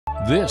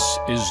This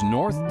is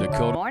North Dakota.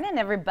 Good morning,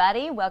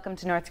 everybody. Welcome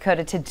to North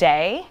Dakota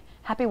Today.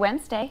 Happy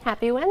Wednesday.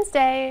 Happy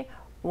Wednesday.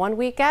 1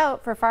 week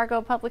out for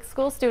Fargo public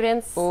school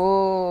students.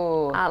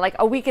 Ooh. Like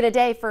a week and a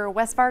day for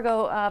West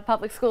Fargo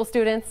public school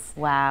students.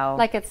 Wow.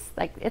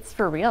 It's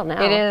for real now.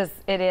 It is.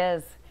 It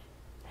is.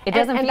 It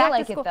doesn't feel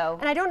like it though.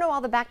 And I don't know all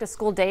the back to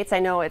school dates. I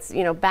know it's,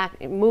 back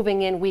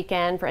moving in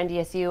weekend for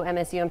NDSU,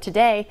 MSUM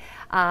today.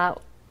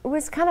 It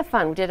was kind of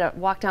fun. We did a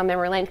walk down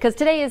memory lane because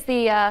today is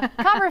the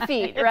Cobber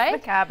Feed, right?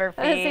 It's the Cobber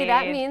Feed. See,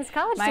 that means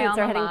college students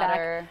are heading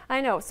back.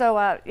 I know.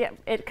 So yeah,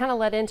 it kind of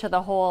led into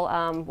the whole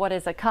what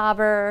is a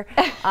cobber,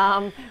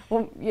 well,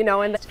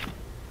 and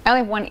I only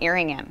have one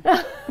earring in.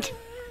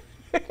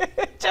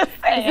 Just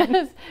saying.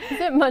 Is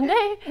it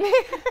Monday?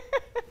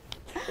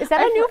 Is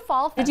that a new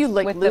fall? Did you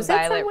with lose the it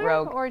Violet somewhere,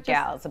 Rogue or just,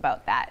 gals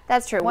about that?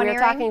 That's true. One We're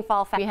earring? talking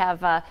fall. We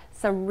have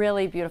some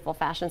really beautiful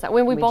fashions.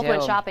 We both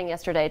went shopping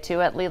yesterday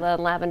too at Leela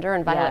and Lavender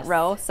and Violet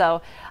Row.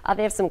 So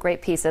they have some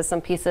great pieces.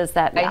 Some pieces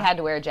that I had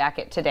to wear a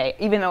jacket today,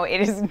 even though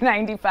it is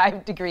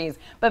 95 degrees.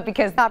 But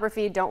because Cobber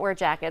Feed, don't wear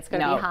jackets. It's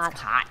going to be hot.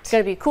 It's hot. It's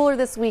going to be cooler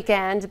this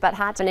weekend, but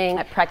hot.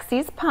 At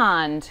Prexy's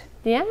Pond.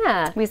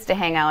 Yeah. We used to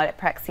hang out at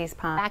Prexy's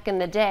Pond. Back in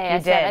the day, I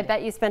said, I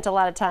bet you spent a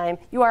lot of time.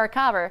 You are a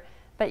cobber,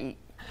 but you,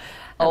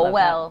 oh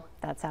well.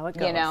 That's how it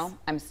goes.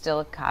 I'm still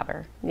a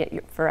cobber.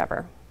 Yeah,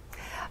 forever.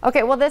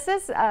 Okay, well, this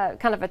is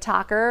kind of a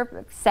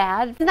talker,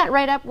 sad. Isn't that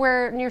right up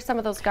where near some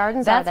of those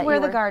gardens are? That's where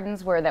the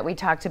gardens were that we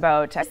talked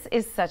about. This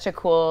is such a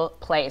cool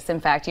place.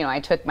 In fact, I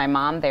took my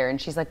mom there and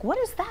she's like, what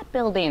is that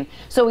building?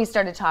 So we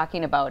started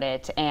talking about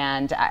it.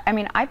 And I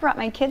mean, I brought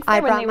my kids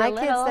there when they were little. I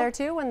brought my kids there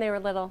too when they were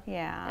little.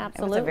 Yeah,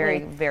 absolutely. It was a very,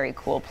 very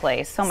cool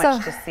place. So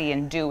much to see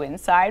and do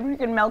inside. We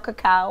could milk a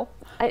cow.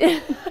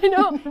 I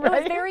know. Right?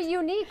 It was very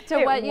unique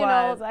to what,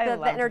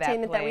 the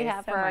entertainment that we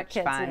have for our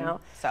kids now.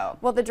 So.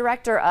 Well, the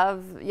director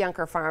of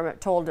Yunker Farm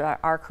told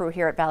our crew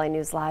here at Valley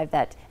News Live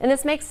that, and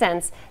this makes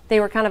sense, they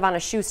were kind of on a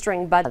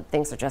shoestring budget.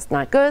 Things are just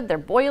not good. Their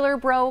boiler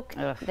broke.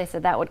 Ugh. They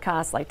said that would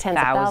cost like tens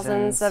of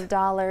thousands of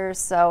dollars.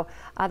 So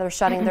they're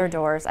shutting their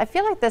doors. I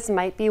feel like this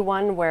might be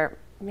one where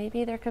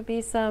maybe there could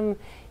be some,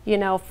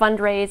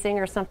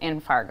 fundraising or something. In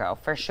Fargo,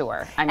 for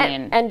sure. I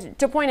mean, and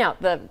to point out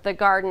the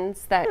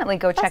gardens that definitely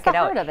go check it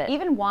out. Of it.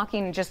 Even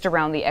walking just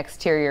around the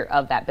exterior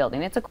of that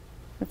building,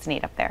 it's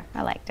neat up there.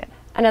 I liked it.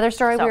 Another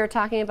story we were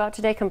talking about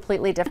today,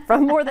 completely different,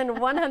 from more than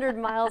 100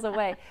 miles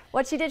away.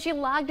 What she did, she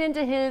logged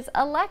into his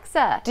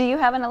Alexa. Do you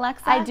have an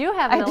Alexa? I do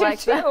have an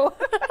Alexa.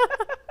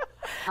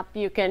 I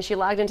do too. She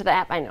logged into the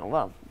app. I know.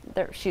 Well,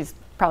 she's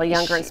probably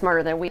younger and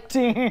smarter than we.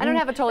 I don't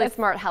have a totally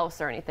smart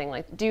house or anything.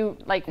 Do you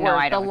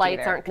where the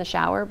lights aren't in the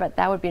shower? But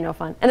that would be no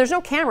fun. And there's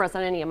no cameras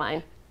on any of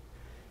mine.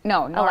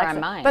 No, nor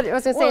on mine. But I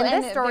was going to say,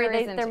 in this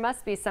story, there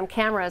must be some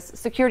cameras,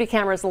 security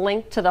cameras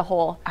linked to the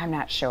whole. I'm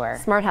not sure.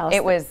 Smart house.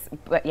 It was,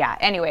 but yeah.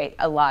 Anyway,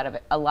 a lot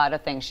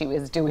of things she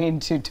was doing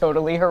to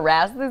totally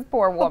harass this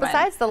poor woman. Well,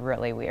 besides the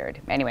really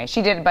weird. Anyway,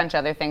 she did a bunch of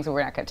other things that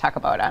we're not going to talk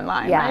about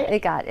online. Yeah, right?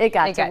 it got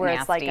to where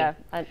nasty. it's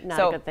like not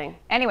a good thing.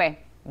 Anyway,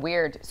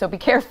 weird. So be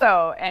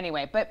careful.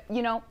 Anyway, but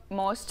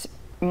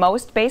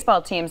most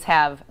baseball teams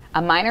have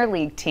a minor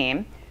league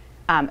team.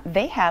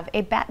 They have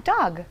a bat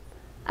dog.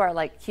 Or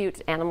like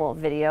cute animal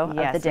video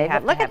of the day.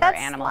 But look at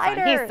that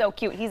slider. He's so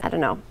cute. I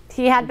don't know.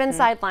 He had been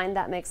sidelined.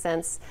 That makes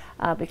sense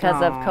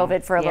because of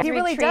COVID for a little. He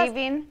really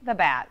retrieving the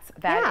bats.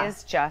 That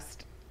is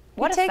just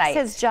what a sight. He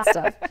takes his just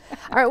stuff.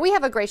 All right, we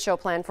have a great show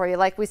planned for you.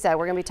 Like we said,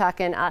 we're going to be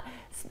talking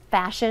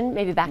fashion,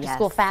 maybe back to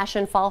school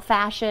fashion, fall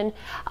fashion.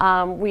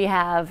 We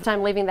have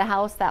time leaving the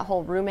house, that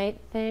whole roommate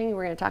thing.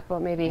 We're going to talk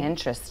about maybe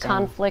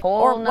conflict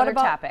or what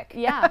about topic.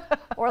 Yeah,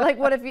 or like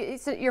what if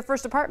it's your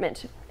first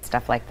apartment?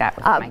 Stuff like that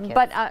with my kids.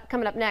 But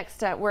coming up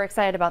next, we're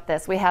excited about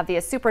this. We have the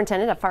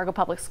superintendent of Fargo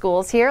Public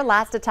Schools here.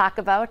 Lots to talk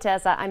about.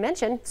 As I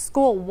mentioned,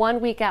 school 1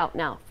 week out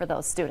now for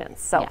those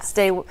students. So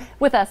stay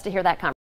with us to hear that conversation.